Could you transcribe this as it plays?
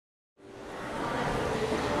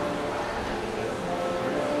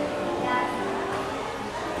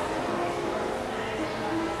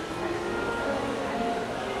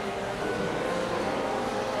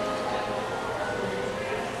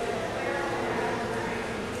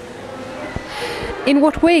In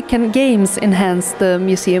what way can games enhance the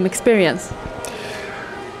museum experience?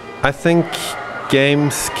 I think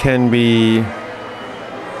games can be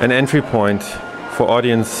an entry point for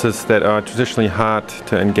audiences that are traditionally hard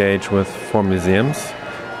to engage with for museums,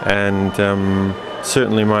 and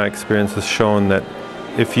certainly my experience has shown that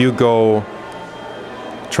if you go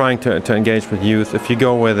trying to engage with youth, if you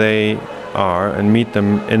go where they are and meet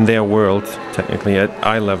them in their world, technically at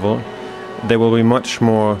eye level, they will be much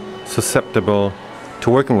more susceptible to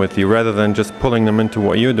working with you, rather than just pulling them into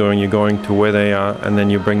what you're doing. You're going to where they are, and then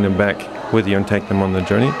you bring them back with you and take them on the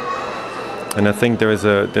journey. And I think there's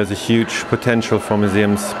a huge potential for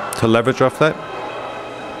museums to leverage off that.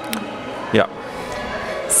 Yeah.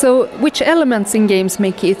 So, which elements in games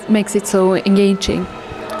makes it so engaging?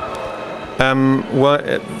 Well,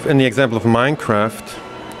 in the example of Minecraft,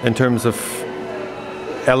 in terms of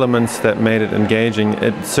elements that made it engaging,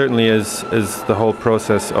 it certainly is the whole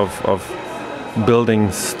process of building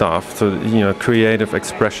stuff. So, you know, creative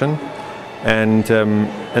expression, and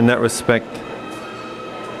in that respect,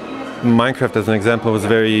 Minecraft, as an example, was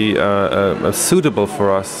very suitable for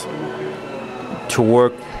us to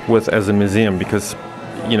work with as a museum, because,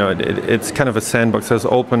 you know, it's kind of a sandbox that's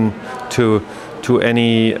open to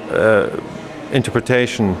any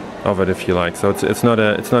interpretation of it, if you like. So it's not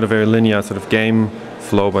a very linear sort of game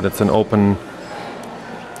flow, but it's an open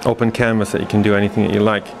canvas that you can do anything that you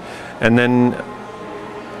like. And then,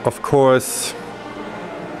 of course,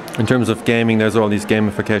 in terms of gaming, there's all these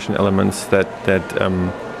gamification elements that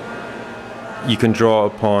you can draw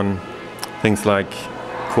upon, things like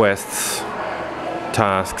quests,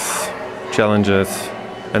 tasks, challenges,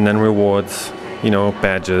 and then rewards, you know,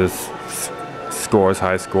 badges, scores,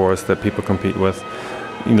 high scores that people compete with,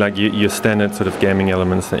 like your standard sort of gaming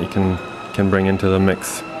elements that you can bring into the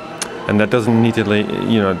mix. And that doesn't need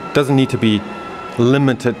to be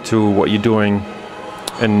limited to what you're doing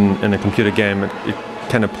in a computer game. It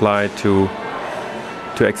can apply to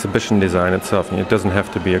exhibition design itself. It doesn't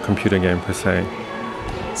have to be a computer game per se.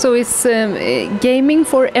 So is gaming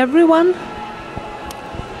for everyone?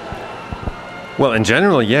 Well, in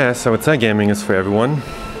general, yes. I would say gaming is for everyone.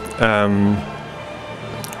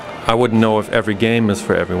 I wouldn't know if every game is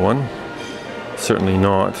for everyone. Certainly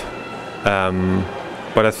not.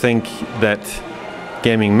 But I think that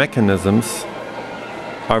gaming mechanisms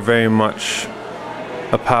are very much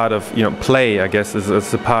a part of, you know, play, I guess,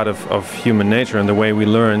 is a part of human nature and the way we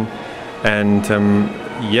learn. And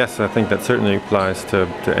yes, I think that certainly applies to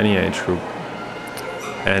any age group.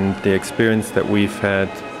 And the experience that we've had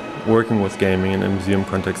working with gaming in a museum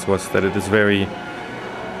context was that it is very, you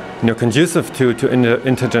know, conducive to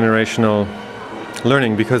intergenerational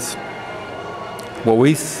learning, because what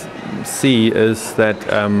we see is that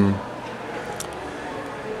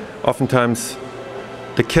oftentimes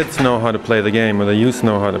the kids know how to play the game, or the youth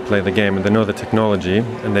know how to play the game, and they know the technology,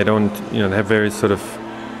 and they don't, you know, they're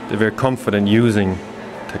very confident using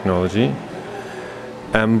technology,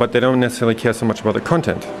 but they don't necessarily care so much about the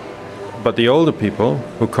content. But the older people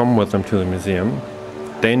who come with them to the museum,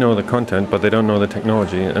 they know the content, but they don't know the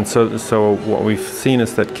technology. And so what we've seen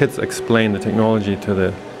is that kids explain the technology to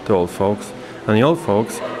the old folks, and the old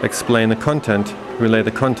folks explain the content, relay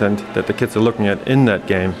the content that the kids are looking at in that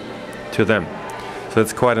game to them. So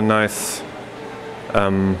it's quite a nice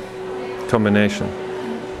combination.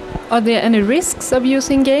 Are there any risks of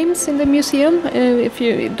using games in the museum?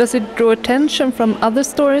 Does it draw attention from other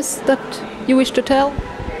stories that you wish to tell?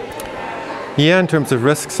 Yeah, in terms of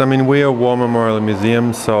risks, I mean, we're a war memorial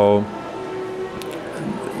museum, so,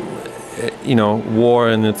 you know, war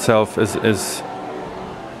in itself is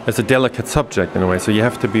a delicate subject in a way. So you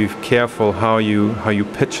have to be careful how you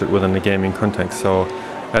pitch it within the gaming context. So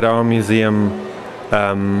at our museum,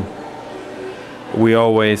 we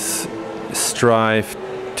always strive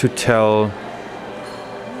to tell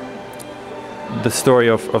the story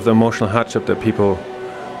of the emotional hardship that people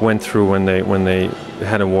went through when they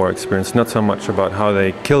had a war experience. Not so much about how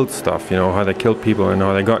they killed stuff, you know, how they killed people and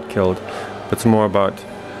how they got killed, but it's more about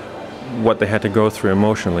what they had to go through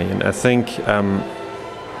emotionally. And I think, you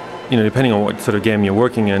know, depending on what sort of game you're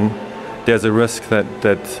working in, there's a risk that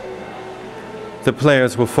the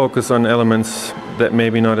players will focus on elements that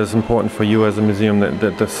maybe not as important for you as a museum,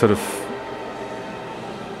 that sort of,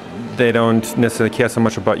 they don't necessarily care so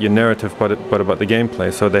much about your narrative, but about the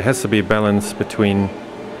gameplay. So there has to be a balance between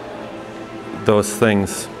those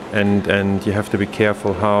things, and you have to be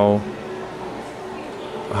careful how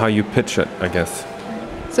you pitch it, I guess.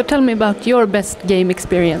 So tell me about your best game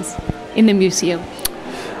experience in the museum.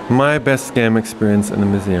 My best game experience in the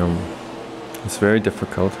museum is very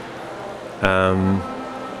difficult.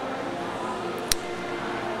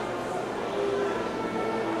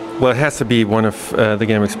 Well, it has to be one of the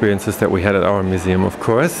game experiences that we had at our museum, of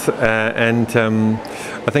course. And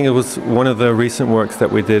I think it was one of the recent works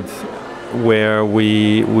that we did where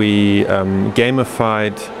we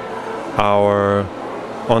gamified our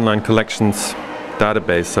online collections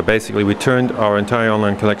database. So basically we turned our entire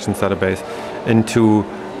online collections database into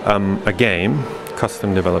a game,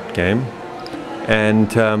 custom developed game,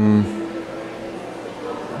 and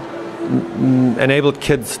enabled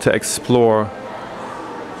kids to explore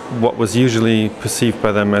what was usually perceived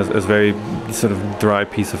by them as very sort of dry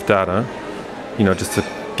piece of data, you know, just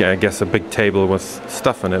I guess a big table with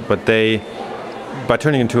stuff on it. But they, by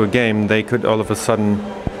turning it into a game, they could all of a sudden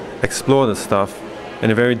explore the stuff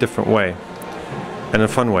in a very different way, and a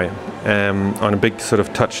fun way, on a big sort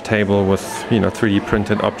of touch table with 3D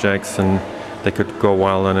printed objects, and they could go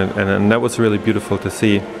wild on it, and that was really beautiful to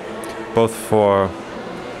see, both for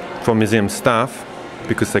museum staff,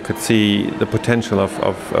 because they could see the potential of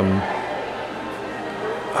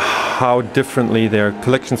how differently their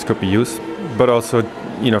collections could be used, but also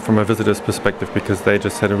from a visitor's perspective, because they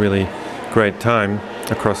just had a really great time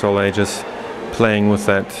across all ages playing with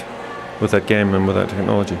that game and with that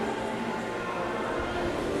technology.